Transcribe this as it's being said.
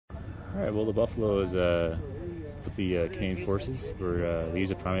All right. Well, the Buffalo is with the Canadian Forces. We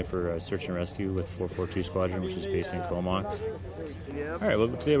use it primarily for search and rescue with 442 Squadron, which is based in Comox. All right. Well,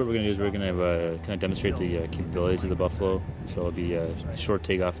 today what we're going to do is we're going to kind of demonstrate the capabilities of the Buffalo. So it'll be short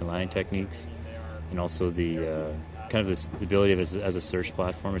takeoff and landing techniques, and also the kind of the ability of it as a search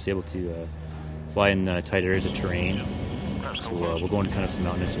platform. It's able to fly in tight areas of terrain. So we'll go into kind of some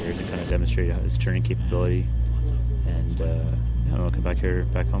mountainous areas and kind of demonstrate its turning capability. And we'll come back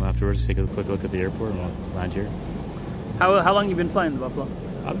home afterwards, take a quick look at the airport, and we'll land here. How long have you been flying the Buffalo?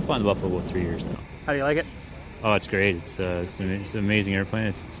 I've been flying the Buffalo about 3 years now. How do you like it? Oh, it's great. It's an amazing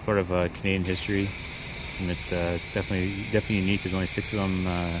airplane. It's part of Canadian history, and it's definitely unique. There's only 6 of them.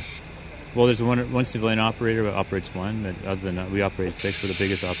 Well, there's one civilian operator that operates one, but other than that, we operate 6. We're the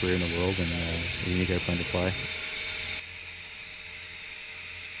biggest operator in the world, and it's a unique airplane to fly.